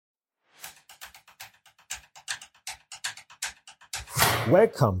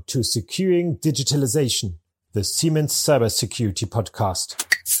Welcome to Securing Digitalization, the Siemens Cybersecurity Podcast.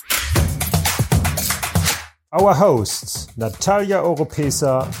 Our hosts, Natalia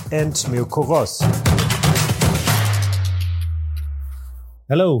Oropesa and Mirko Ross.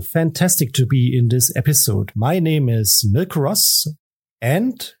 Hello, fantastic to be in this episode. My name is Mirko Ross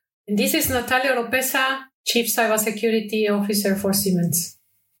and this is Natalia Oropesa, Chief Cybersecurity Officer for Siemens.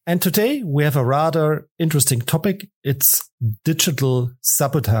 And today we have a rather interesting topic. It's digital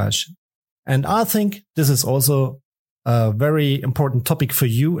sabotage. And I think this is also a very important topic for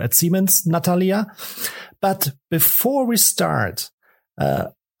you at Siemens, Natalia. But before we start,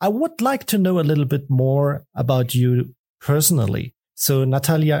 I would like to know a little bit more about you personally. So,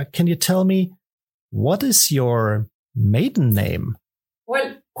 Natalia, can you tell me, what is your maiden name?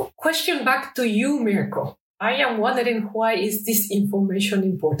 Well, question back to you, Mirko. I am wondering, why is this information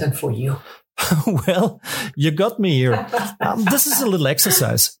important for you? Well, you got me here. This is a little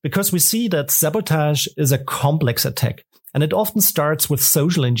exercise because we see that sabotage is a complex attack. And it often starts with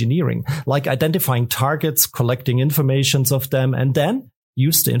social engineering, like identifying targets, collecting information of them, and then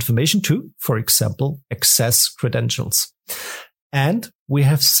use the information to, for example, access credentials. And we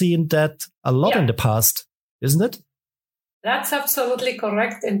have seen that a lot in the past, isn't it? That's absolutely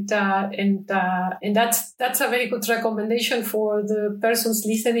correct, and that's a very good recommendation for the persons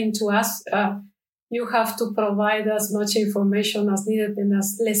listening to us. You have to provide as much information as needed and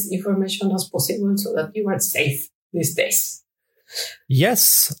as less information as possible so that you are safe these days.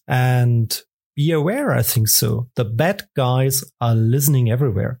 Yes, and be aware, I think so. The bad guys are listening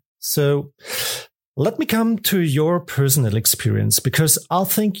everywhere. So let me come to your personal experience, because I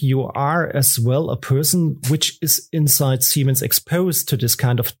think you are as well a person which is inside Siemens exposed to this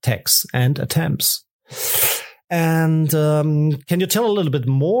kind of attacks and attempts. And can you tell a little bit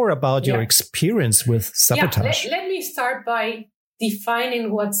more about your experience with sabotage? Let me start by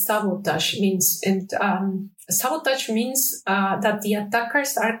defining what sabotage means. And sabotage means that the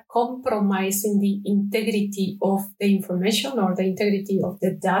attackers are compromising the integrity of the information or the integrity of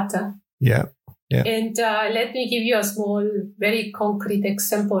the data. Yeah. And let me give you a small, very concrete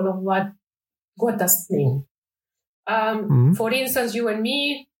example of what does it mean. For instance, you and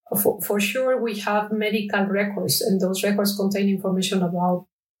me, for sure, we have medical records, and those records contain information about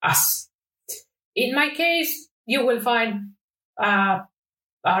us. In my case, you will find a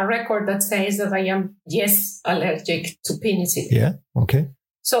record that says that I am, allergic to penicillin. Yeah, okay.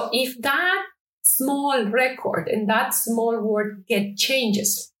 So if that small record and that small word get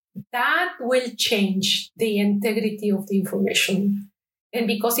changes, that will change the integrity of the information. And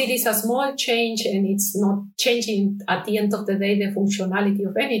because it is a small change and it's not changing at the end of the day the functionality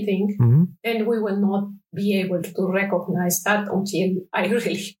of anything, then we will not be able to recognize that until I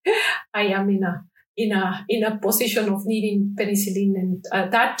am in a position of needing penicillin,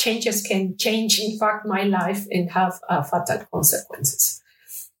 and that changes can change, in fact, my life and have fatal consequences.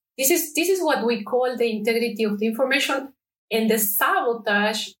 This is what we call the integrity of the information. And the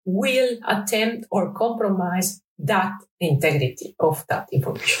sabotage will attempt or compromise that integrity of that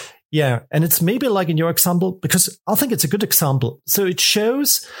information. Yeah. And it's maybe like in your example, because I think it's a good example. So it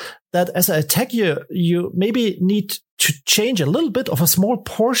shows that as an attacker, you maybe need to change a little bit of a small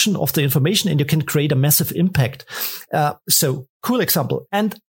portion of the information and you can create a massive impact. So cool example.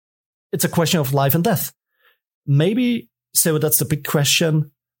 And it's a question of life and death. Maybe, so that's the big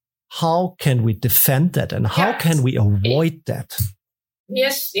question. How can we defend that, and how can we avoid that?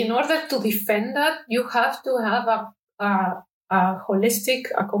 Yes, in order to defend that, you have to have a holistic,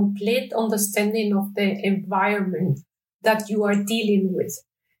 a complete understanding of the environment that you are dealing with.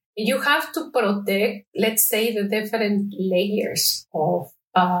 You have to protect, let's say, the different layers of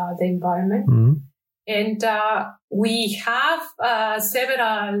the environment. And we have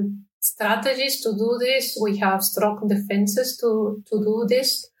several strategies to do this. We have strong defenses to do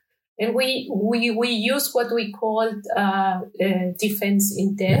this. And we use what we call defense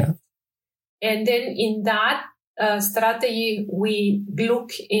in depth. Yeah. And then in that strategy, we look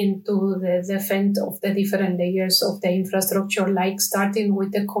into the defense of the different layers of the infrastructure, like starting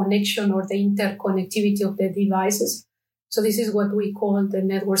with the connection or the interconnectivity of the devices. So this is what we call the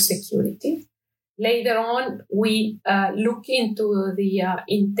network security. Later on, we look into the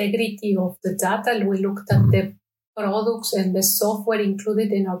integrity of the data. We looked at the products and the software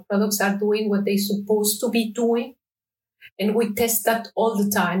included in our products are doing what they're supposed to be doing. And we test that all the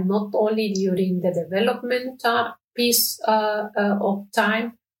time, not only during the development piece of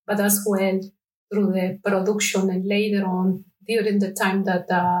time, but as well through the production and later on during the time that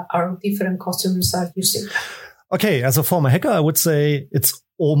our different customers are using. Okay, as a former hacker, I would say it's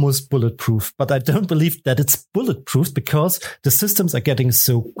almost bulletproof, but I don't believe that it's bulletproof because the systems are getting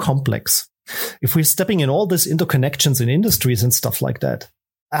so complex. If we're stepping in all these interconnections in industries and stuff like that.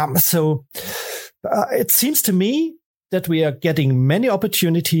 It seems to me that we are getting many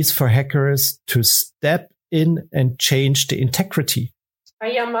opportunities for hackers to step in and change the integrity.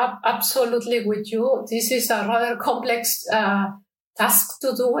 I am absolutely with you. This is a rather complex task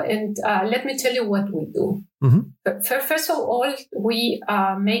to do. And let me tell you what we do. Mm-hmm. First of all, we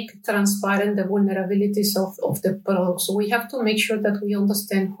make transparent the vulnerabilities of the product. So we have to make sure that we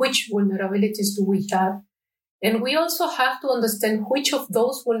understand which vulnerabilities do we have. And we also have to understand which of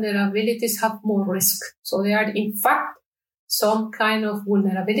those vulnerabilities have more risk. So there are, in fact, some kind of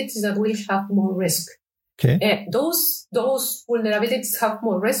vulnerabilities that will have more risk. Okay. Those vulnerabilities have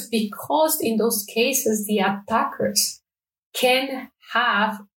more risk because in those cases, the attackers can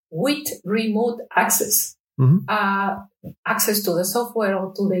have with remote access, access to the software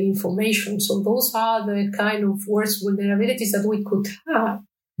or to the information. So those are the kind of worst vulnerabilities that we could have.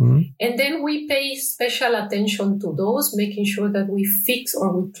 Mm-hmm. And then we pay special attention to those, making sure that we fix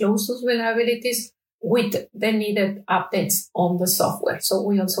or we close those vulnerabilities with the needed updates on the software. So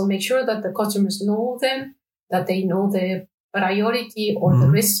we also make sure that the customers know them, that they know the priority or the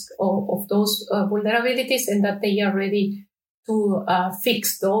risk of those vulnerabilities, and that they are ready to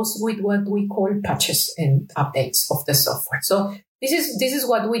fix those with what we call patches and updates of the software. So this is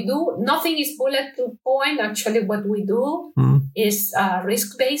what we do. Nothing is bullet point. Actually, what we do is a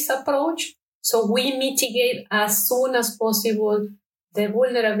risk-based approach. So we mitigate as soon as possible the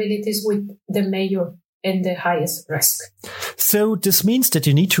vulnerabilities with the major and the highest risk. So this means that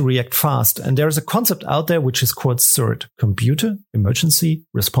you need to react fast. And there's a concept out there which is called CERT, Computer Emergency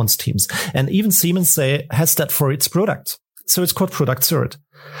Response Teams. And even Siemens has that for its product. So it's called Product CERT.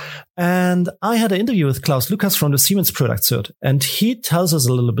 And I had an interview with Klaus Lucas from the Siemens Product CERT, and he tells us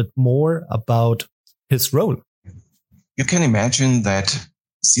a little bit more about his role. You can imagine that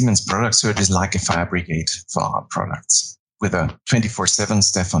Siemens Product CERT is like a fire brigade for our products, with a 24/7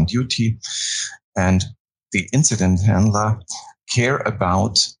 staff on duty, and the incident handler care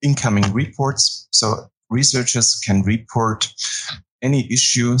about incoming reports. So researchers can report any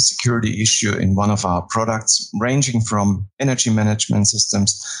issue, security issue in one of our products, ranging from energy management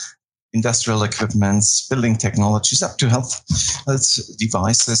systems, industrial equipments, building technologies, up to health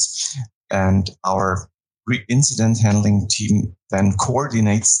devices. And our incident handling team then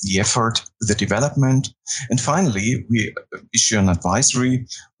coordinates the effort with the development. And finally, we issue an advisory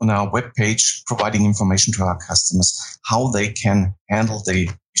on our webpage, providing information to our customers how they can handle the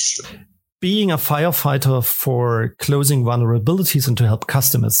issue. Being a firefighter for closing vulnerabilities and to help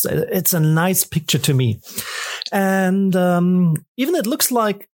customers, it's a nice picture to me. And even it looks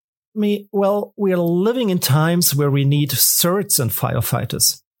like we are living in times where we need certs and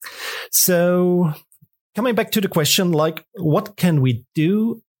firefighters. So coming back to the question, like, what can we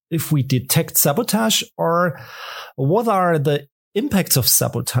do if we detect sabotage, or what are the impacts of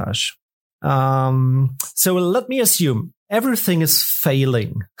sabotage? So let me assume everything is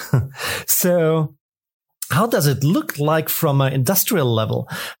failing. So how does it look like from an industrial level?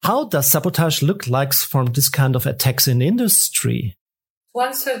 How does sabotage look like from this kind of attacks in industry? To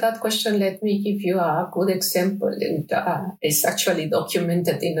answer that question, let me give you a good example. And it's actually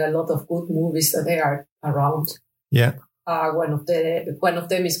documented in a lot of good movies that they are around. Yeah. One of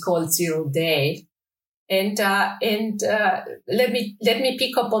them is called Zero Day. And let me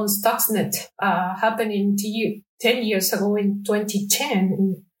pick up on Stuxnet, happening 10 years ago in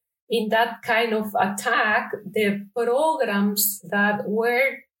 2010. In that kind of attack, the programs that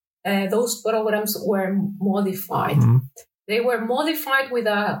were, those programs were modified. Mm-hmm. They were modified with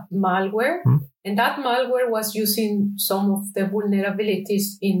a malware, and that malware was using some of the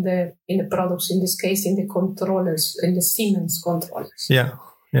vulnerabilities in the products, in this case, in the controllers, in the Siemens controllers. Yeah,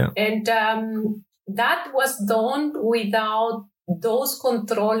 yeah. And that was done without those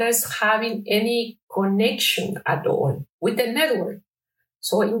controllers having any connection at all with the network.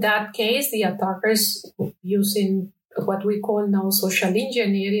 So in that case, the attackers, using what we call now social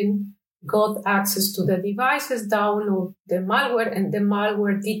engineering, got access to the devices, download the malware, and the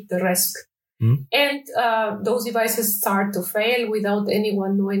malware did the rest. And those devices start to fail without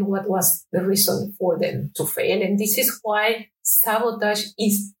anyone knowing what was the reason for them to fail. And this is why sabotage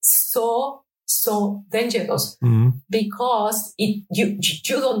is so dangerous, because you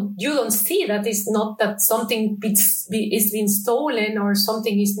don't see that it's not that something is being stolen or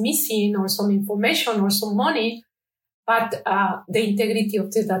something is missing or some information or some money, but the integrity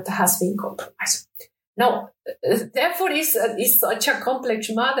of the data has been compromised. Now, therefore, it's such a complex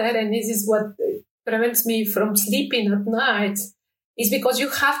matter, and this is what prevents me from sleeping at night, is because you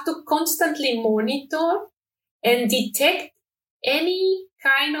have to constantly monitor and detect any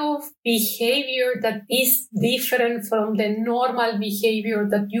kind of behavior that is different from the normal behavior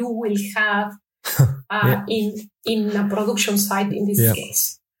that you will have in a production site in this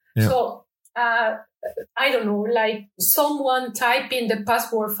case. Yeah. So, I don't know, like someone type in the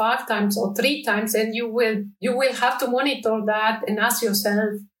password 5 times or 3 times, and you will have to monitor that and ask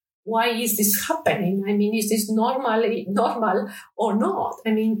yourself, why is this happening? I mean, is this normal or not?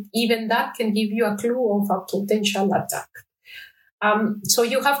 I mean, even that can give you a clue of a potential attack. So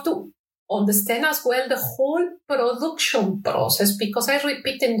you have to understand as well the whole production process, because I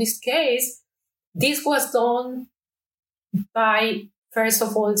repeat, in this case, this was done by, first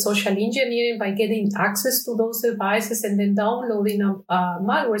of all, social engineering, by getting access to those devices and then downloading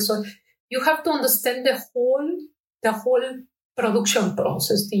malware. So you have to understand the whole production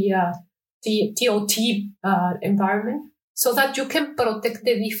process, the TOT environment, so that you can protect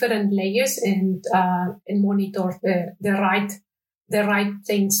the different layers and monitor the right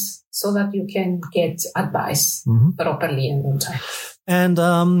things, so that you can get advice properly and on time. And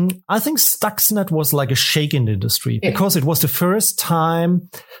I think Stuxnet was like a shake in the industry, because it was the first time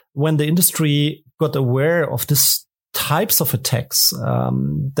when the industry got aware of these types of attacks,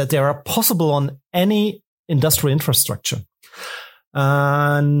 that they are possible on any industrial infrastructure.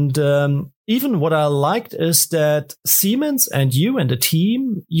 And even what I liked is that Siemens and you and the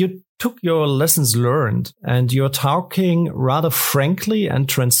team, you took your lessons learned and you're talking rather frankly and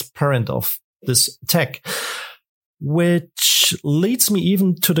transparent of this attack, which leads me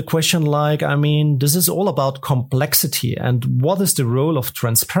even to the question, like, I mean, this is all about complexity, and what is the role of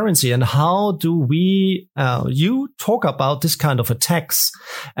transparency, and how do we, you talk about this kind of attacks,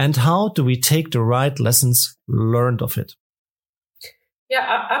 and how do we take the right lessons learned of it?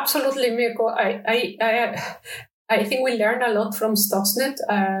 Yeah, absolutely, Mirko. I think we learned a lot from Stuxnet.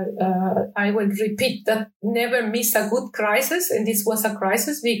 I will repeat that never miss a good crisis. And this was a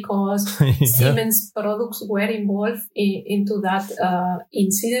crisis because Siemens products were involved into that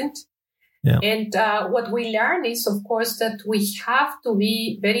incident. Yeah. And what we learned is, of course, that we have to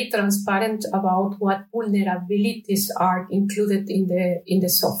be very transparent about what vulnerabilities are included in the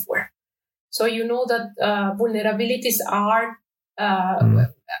software. So you know that vulnerabilities are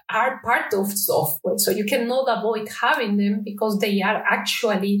part of software. So you cannot avoid having them, because they are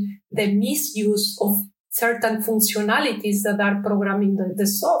actually the misuse of certain functionalities that are programming the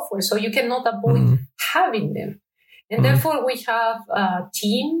software. So you cannot avoid having them. And therefore we have a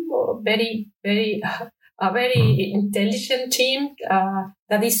team, a very intelligent team,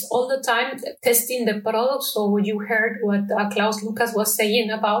 that is all the time testing the product. So you heard what Klaus Lucas was saying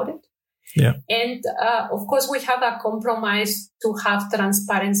about it. Yeah. And, of course, we have a compromise to have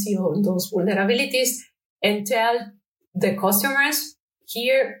transparency on those vulnerabilities and tell the customers,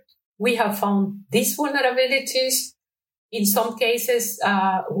 here we have found these vulnerabilities. In some cases,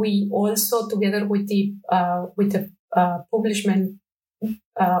 we also, together with the publishment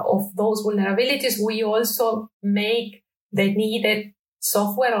of those vulnerabilities, we also make the needed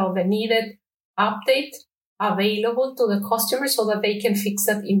software or the needed update available to the customer so that they can fix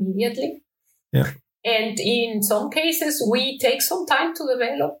that immediately. Yeah. And in some cases, we take some time to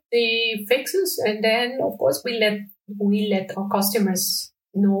develop the fixes, and then, of course, we let our customers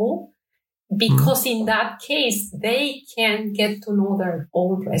know, because in that case, they can get to know their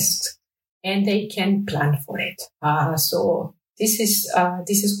own risks and they can plan for it. So this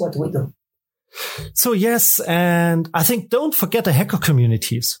is what we do. So yes, and I think don't forget the hacker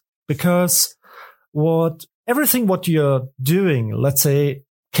communities, because everything what you're doing, let's say,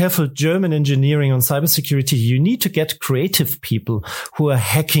 careful German engineering on cybersecurity, you need to get creative people who are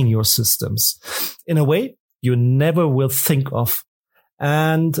hacking your systems in a way you never will think of.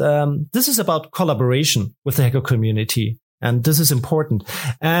 And this is about collaboration with the hacker community. And this is important.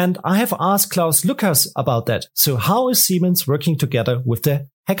 And I have asked Klaus Lucas about that. So how is Siemens working together with the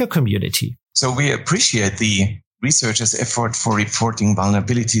hacker community? So we appreciate the researchers' effort for reporting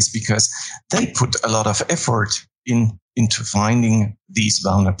vulnerabilities, because they put a lot of effort into finding these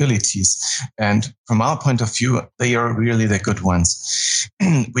vulnerabilities. And from our point of view, they are really the good ones.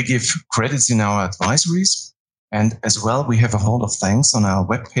 We give credits in our advisories. And as well, we have a whole of thanks on our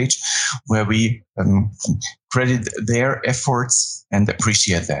webpage where we credit their efforts and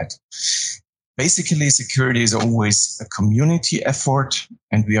appreciate that. Basically, security is always a community effort,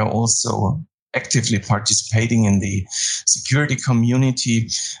 and we are also actively participating in the security community.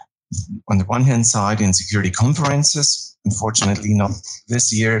 On the one hand side, in security conferences, unfortunately not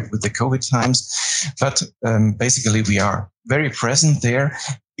this year with the COVID times, but basically we are very present there,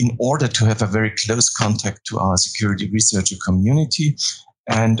 in order to have a very close contact to our security researcher community,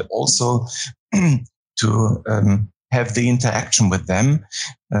 and also to have the interaction with them,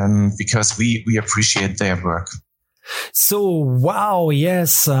 because we appreciate their work. So, wow,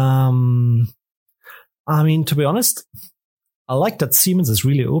 yes. I mean, to be honest, I like that Siemens is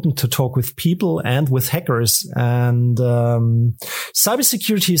really open to talk with people and with hackers. And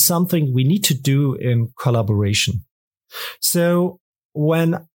cybersecurity is something we need to do in collaboration. So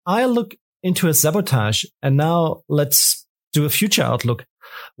when I look into a sabotage, and now let's do a future outlook,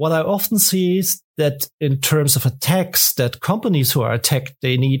 what I often see is that in terms of attacks, that companies who are attacked,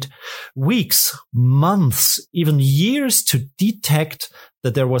 they need weeks, months, even years to detect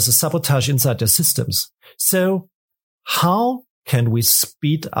that there was a sabotage inside their systems. So how can we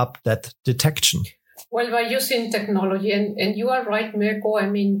speed up that detection? Well, by using technology, and you are right, Mirko. I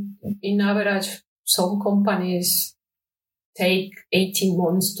mean, in average, some companies take 18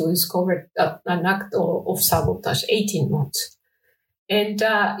 months to discover an act of sabotage, 18 months. And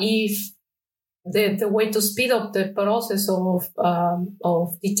if the way to speed up the process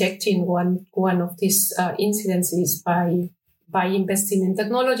of detecting one of these incidents is by investing in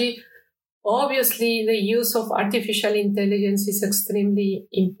technology. Obviously, the use of artificial intelligence is extremely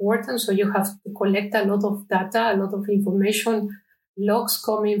important. So you have to collect a lot of data, a lot of information, logs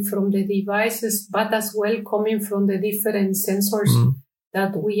coming from the devices, but as well coming from the different sensors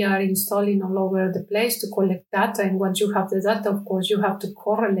that we are installing all over the place to collect data. And once you have the data, of course, you have to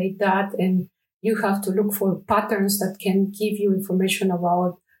correlate that, and you have to look for patterns that can give you information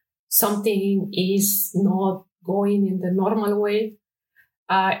about something is not going in the normal way.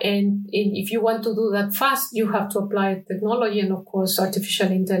 And if you want to do that fast, you have to apply technology. And of course, artificial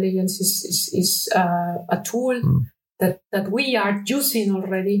intelligence is a tool that we are using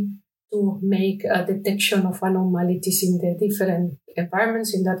already to make a detection of anomalies in the different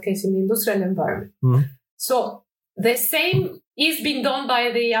environments, in that case, in the industrial environment. So the same is being done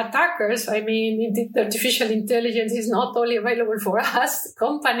by the attackers. I mean, the artificial intelligence is not only available for us,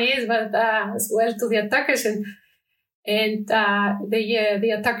 companies, but as well to the attackers. And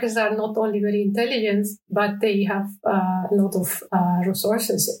the attackers are not only very intelligent, but they have a lot of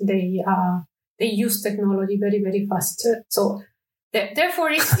resources. They use technology very, very fast. So therefore,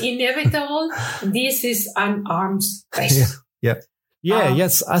 it's inevitable. This is an arms race.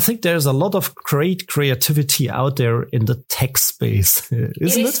 Yes. I think there's a lot of great creativity out there in the tech space,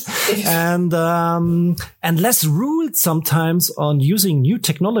 isn't it? And less ruled sometimes on using new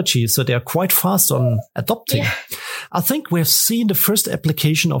technology. So they are quite fast on adopting. Yeah. I think we've seen the first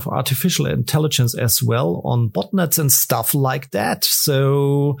application of artificial intelligence as well on botnets and stuff like that.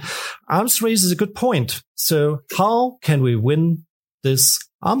 So arms race is a good point. So how can we win this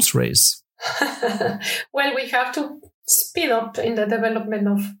arms race? Well, we have to speed up in the development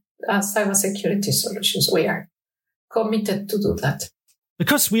of cybersecurity solutions. We are committed to do that.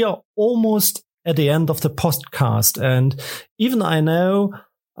 Because we are almost at the end of the podcast. And even I know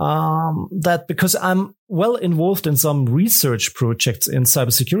that because I'm well involved in some research projects in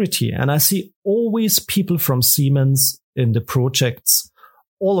cybersecurity, and I see always people from Siemens in the projects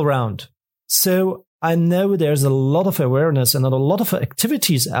all around. So I know there's a lot of awareness and a lot of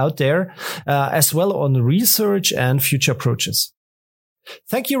activities out there as well on research and future approaches.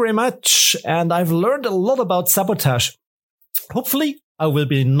 Thank you very much. And I've learned a lot about sabotage. Hopefully, I will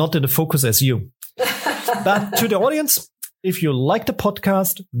be not in the focus as you. But to the audience, if you like the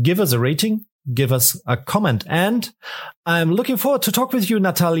podcast, give us a rating, give us a comment. And I'm looking forward to talk with you,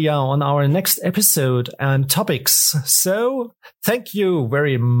 Natalia, on our next episode and topics. So thank you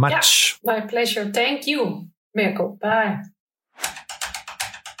very much. Yeah, my pleasure. Thank you, Mirko. Bye.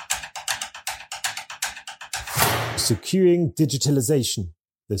 Securing Digitalization,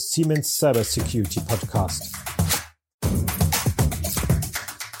 the Siemens Cybersecurity Podcast.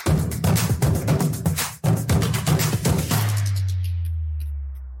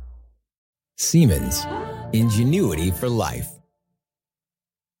 Siemens, ingenuity for life.